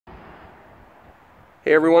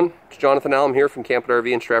Hey everyone, it's Jonathan Allen here from Camp and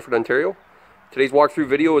RV in Stratford, Ontario. Today's walkthrough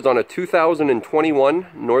video is on a 2021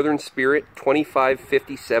 Northern Spirit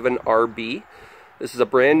 2557 RB. This is a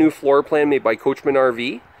brand new floor plan made by Coachman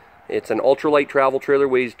RV. It's an Ultra Lite Travel trailer,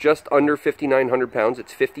 weighs just under 5,900 pounds.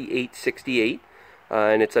 It's 5,868,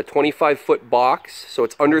 and it's a 25-foot box, so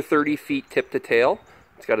it's under 30 feet tip to tail.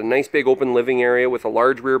 It's got a nice big open living area with a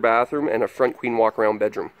large rear bathroom and a front queen walk-around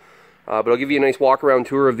bedroom. But I'll give you a nice walk-around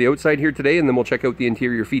tour of the outside here today, and then we'll check out the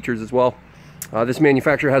interior features as well. This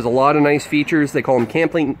manufacturer has a lot of nice features. They call them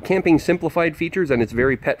camping simplified features, and it's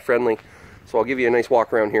very pet-friendly. So I'll give you a nice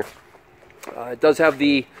walk-around here. It does have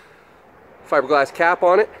the fiberglass cap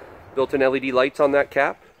on it, built-in LED lights on that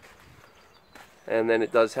cap. And then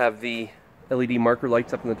it does have the LED marker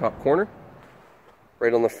lights up in the top corner.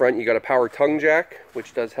 Right on the front, you got a power tongue jack,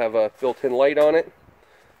 which does have a built-in light on it.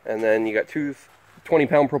 And then you got two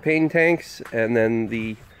 20-pound propane tanks, and then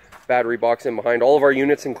the battery box in behind. All of our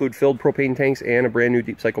units include filled propane tanks and a brand new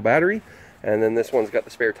deep cycle battery. And then this one's got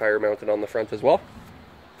the spare tire mounted on the front as well.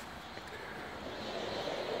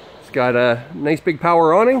 It's got a nice big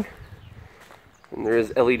power awning, and there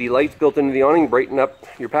is LED lights built into the awning, brighten up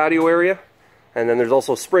your patio area. And then there's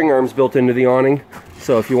also spring arms built into the awning,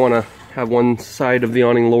 so if you want to have one side of the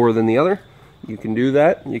awning lower than the other, you can do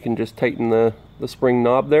that. You can just tighten the spring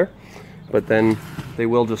knob there, but then they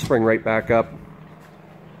will just spring right back up.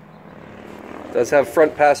 It does have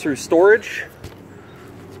front pass-through storage,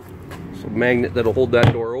 so magnet that'll hold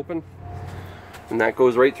that door open, and that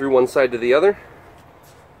goes right through one side to the other.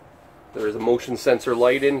 There is a motion sensor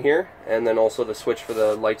light in here, and then also the switch for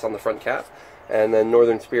the lights on the front cap. And then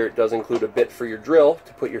Northern Spirit does include a bit for your drill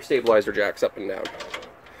to put your stabilizer jacks up and down.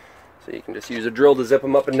 So you can just use a drill to zip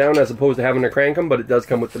them up and down as opposed to having to crank them, but it does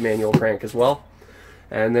come with the manual crank as well.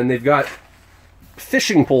 And then they've got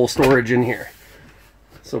fishing pole storage in here.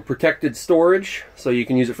 So protected storage, so you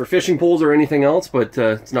can use it for fishing poles or anything else, but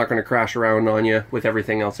it's not going to crash around on you with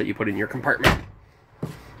everything else that you put in your compartment.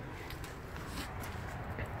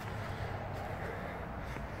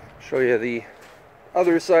 Show you the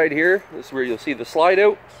other side here. This is where you'll see the slide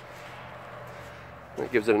out.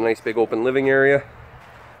 That gives it a nice big open living area.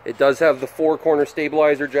 It does have the 4 corner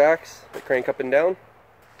stabilizer jacks that crank up and down.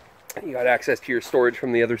 You got access to your storage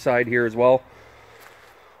from the other side here as well.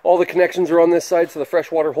 All the connections are on this side, so the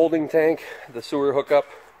freshwater holding tank, the sewer hookup.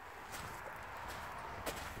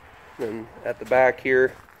 Then at the back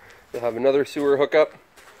here, you'll have another sewer hookup.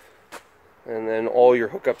 And then all your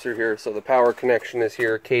hookups are here. So the power connection is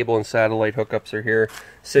here, cable and satellite hookups are here,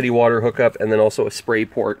 city water hookup, and then also a spray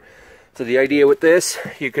port. So the idea with this,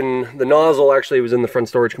 the nozzle actually was in the front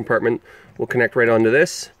storage compartment, will connect right onto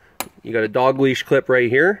this. You got a dog leash clip right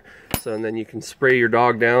here, so and then you can spray your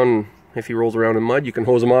dog down. If he rolls around in mud, you can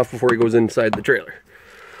hose him off before he goes inside the trailer.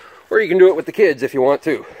 Or you can do it with the kids if you want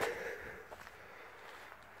to.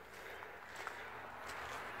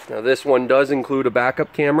 Now this one does include a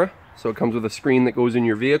backup camera. So it comes with a screen that goes in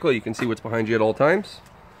your vehicle. You can see what's behind you at all times.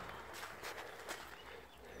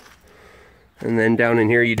 And then down in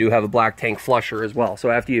here you do have a black tank flusher as well.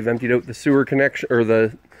 So after you've emptied out the sewer connection, or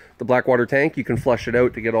the black water tank, you can flush it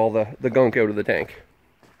out to get all the gunk out of the tank.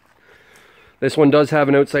 This one does have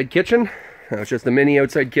an outside kitchen. It's just a mini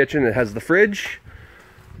outside kitchen. It has the fridge.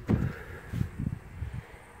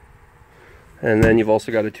 And then you've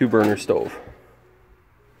also got a 2-burner stove.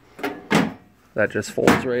 That just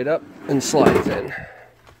folds right up and slides in.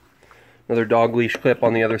 Another dog leash clip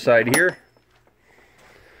on the other side here.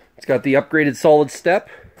 It's got the upgraded solid step,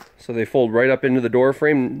 so they fold right up into the door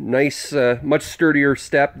frame. Nice, much sturdier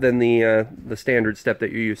step than the standard step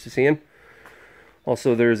that you're used to seeing.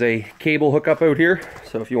 Also, there's a cable hookup out here,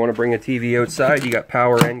 so if you want to bring a TV outside, you got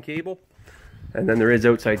power and cable. And then there is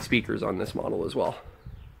outside speakers on this model as well.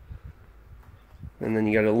 And then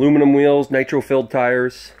you got aluminum wheels, nitro-filled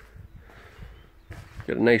tires.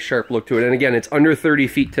 Got a nice sharp look to it, and again, it's under 30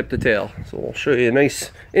 feet tip to tail. So we'll show you a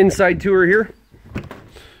nice inside tour here.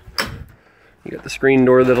 You got the screen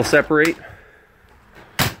door that'll separate.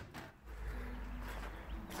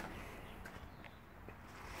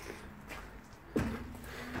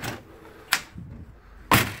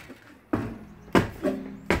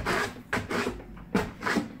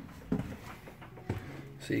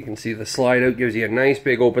 So you can see the slide out gives you a nice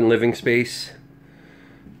big open living space.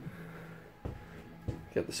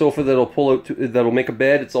 Got the sofa that'll pull out, that'll make a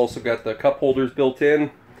bed. It's also got the cup holders built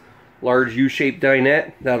in. Large U-shaped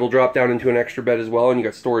dinette. That'll drop down into an extra bed as well, and you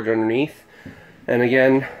got storage underneath. And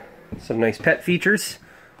again, some nice pet features.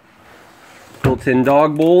 Built-in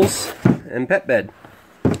dog bowls and pet bed.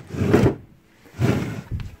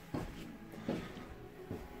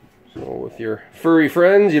 So if your furry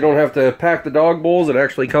friends. You don't have to pack the dog bowls, it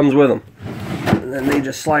actually comes with them. And then they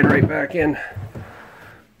just slide right back in.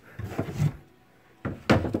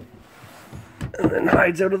 And then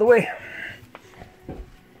hides out of the way.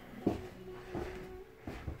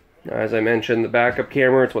 Now, as I mentioned, the backup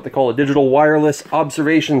camera, it's what they call a digital wireless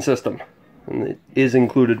observation system. And it is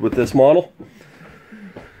included with this model.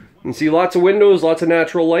 You can see lots of windows, lots of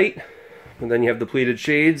natural light. And then you have the pleated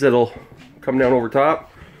shades that'll come down over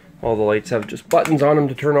top. All the lights have just buttons on them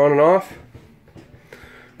to turn on and off.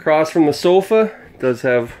 Across from the sofa, it does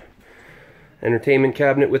have entertainment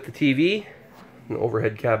cabinet with the TV. And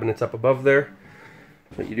overhead cabinets up above there.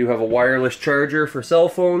 But you do have a wireless charger for cell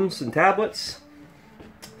phones and tablets.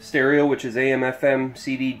 Stereo, which is AM, FM,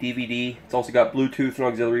 CD, DVD. It's also got Bluetooth and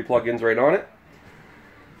auxiliary plugins right on it.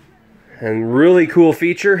 And really cool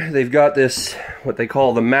feature, they've got this, what they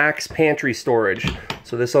call the MAXX pantry storage.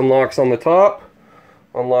 So this unlocks on the top,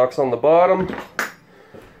 unlocks on the bottom,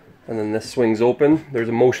 and then this swings open. There's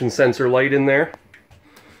a motion sensor light in there.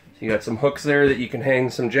 So you got some hooks there that you can hang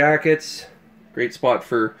some jackets. Great spot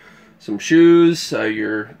for some shoes,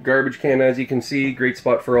 your garbage can, as you can see. Great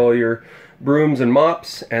spot for all your brooms and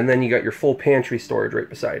mops, and then you got your full pantry storage right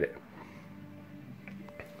beside it.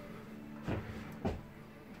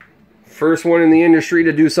 First one in the industry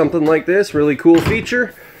to do something like this. Really cool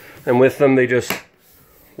feature. And with them they just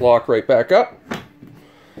lock right back up.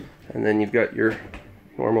 And then you've got your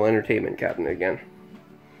normal entertainment cabinet again.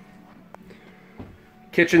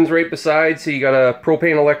 Kitchen's right beside, so you got a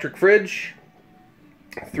propane electric fridge,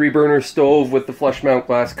 3-burner stove with the flush mount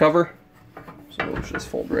glass cover. So those just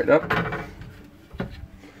fold right up.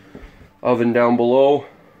 Oven down below,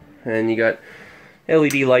 and you got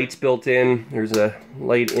LED lights built in. There's a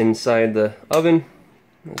light inside the oven,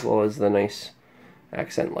 as well as the nice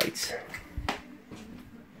accent lights.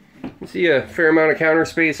 You see a fair amount of counter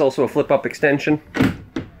space, also a flip-up extension.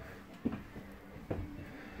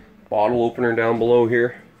 Bottle opener down below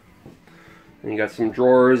here. And you got some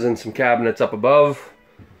drawers and some cabinets up above.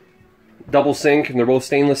 Double sink, and they're both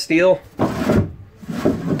stainless steel.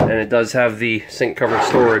 And it does have the sink cover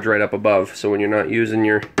storage right up above, so when you're not using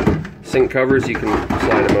your sink covers, you can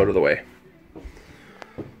slide them out of the way.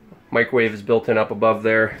 Microwave is built in up above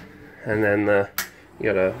there, and then you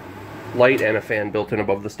got a light and a fan built in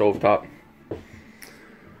above the stovetop.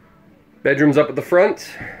 Bedroom's up at the front,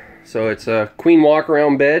 so it's a queen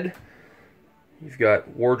walk-around bed. You've got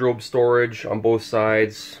wardrobe storage on both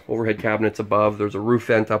sides, overhead cabinets above, there's a roof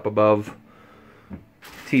vent up above,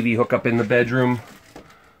 TV hookup in the bedroom,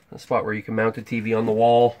 a spot where you can mount a TV on the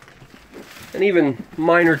wall. And even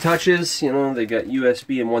minor touches, you know, they got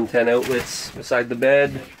USB and 110 outlets beside the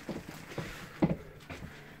bed.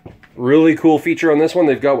 Really cool feature on this one,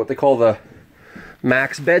 they've got what they call the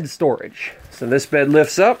MAXX bed storage. So this bed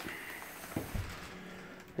lifts up,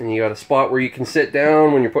 and you got a spot where you can sit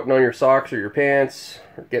down when you're putting on your socks or your pants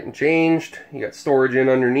or getting changed. You got storage in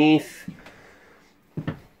underneath,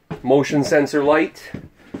 motion sensor light,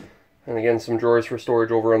 and again some drawers for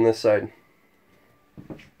storage over on this side.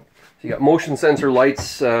 So you got motion sensor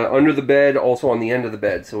lights under the bed, also on the end of the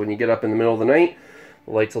bed. So when you get up in the middle of the night,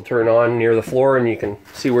 the lights will turn on near the floor and you can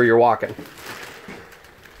see where you're walking.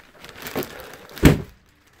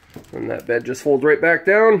 And that bed just folds right back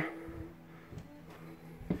down.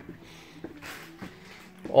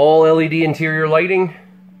 All LED interior lighting.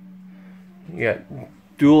 You got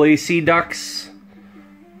dual AC ducts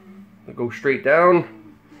that go straight down.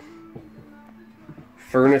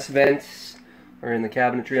 Furnace vents are in the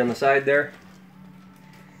cabinetry on the side there.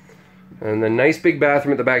 And then nice big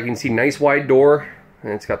bathroom at the back. You can see nice wide door,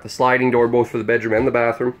 and it's got the sliding door both for the bedroom and the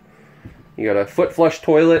bathroom. You got a foot flush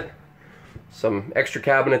toilet, some extra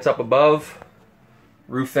cabinets up above,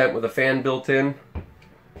 roof vent with a fan built in.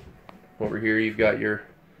 Over here you've got your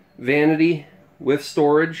vanity with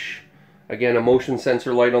storage. Again, a motion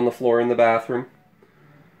sensor light on the floor in the bathroom.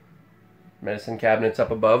 Medicine cabinets up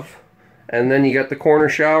above. And then you got the corner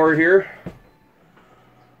shower here.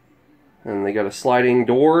 And they got a sliding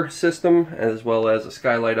door system as well as a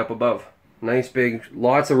skylight up above. Nice big,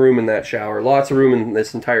 lots of room in that shower. Lots of room in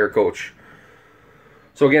this entire coach.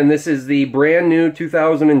 So again, this is the brand new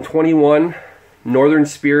 2021 Northern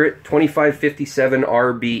Spirit 2557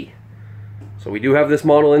 RB. So we do have this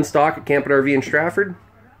model in stock at Camp RV in Stratford.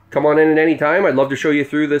 Come on in at any time. I'd love to show you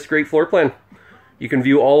through this great floor plan. You can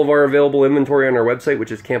view all of our available inventory on our website,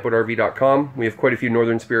 which is campooutrv.com. We have quite a few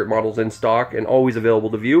Northern Spirit models in stock and always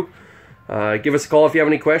available to view. Give us a call if you have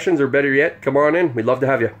any questions, or better yet, come on in. We'd love to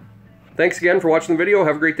have you. Thanks again for watching the video.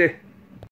 Have a great day.